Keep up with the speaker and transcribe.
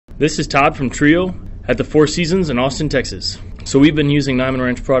This is Todd from Trio at the Four Seasons in Austin, Texas. So we've been using Niman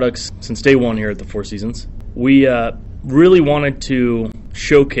Ranch products since day one here at the Four Seasons. We really wanted to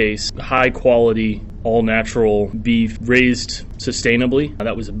showcase high-quality, all-natural beef raised sustainably.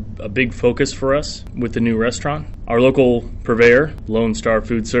 That was a big focus for us with the new restaurant. Our local purveyor, Lone Star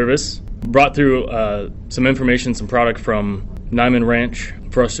Food Service, brought through some information, some product from Niman Ranch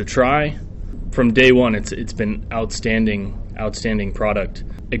for us to try. From day one, it's been outstanding product.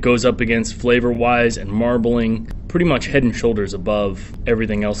 It goes up against flavor-wise and marbling, pretty much head and shoulders above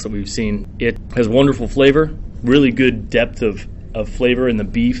everything else that we've seen. It has wonderful flavor, really good depth of flavor in the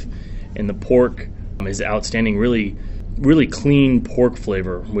beef, and the pork is outstanding. Really clean pork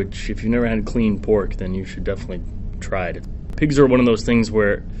flavor, which if you've never had clean pork, then you should definitely try it. Pigs are one of those things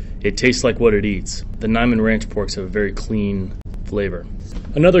where it tastes like what it eats. The Niman Ranch porks have a very clean flavor.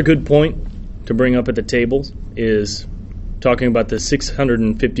 Another good point to bring up at the table is talking about the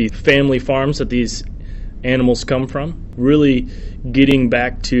 650 family farms that these animals come from. Really getting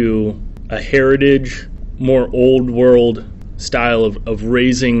back to a heritage, more old world style of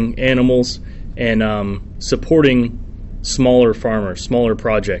raising animals and supporting smaller farmers, smaller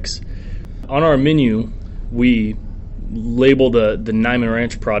projects. On our menu, we label the Niman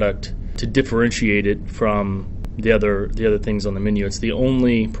Ranch product to differentiate it from the other things on the menu. It's the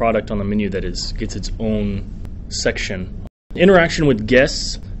only product on the menu that gets its own section. Interaction with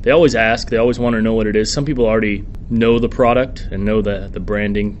guests, they always ask, they always want to know what it is. Some people already know the product and know the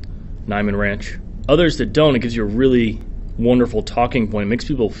branding, Niman Ranch. Others that don't, it gives you a really wonderful talking point. It makes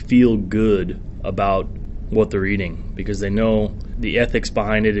people feel good about what they're eating because they know the ethics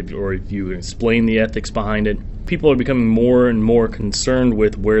behind it, or if you explain the ethics behind it. People are becoming more and more concerned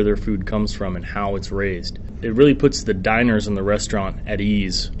with where their food comes from and how it's raised. It really puts the diners in the restaurant at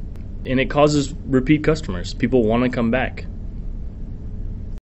ease, and it causes repeat customers. People want to come back.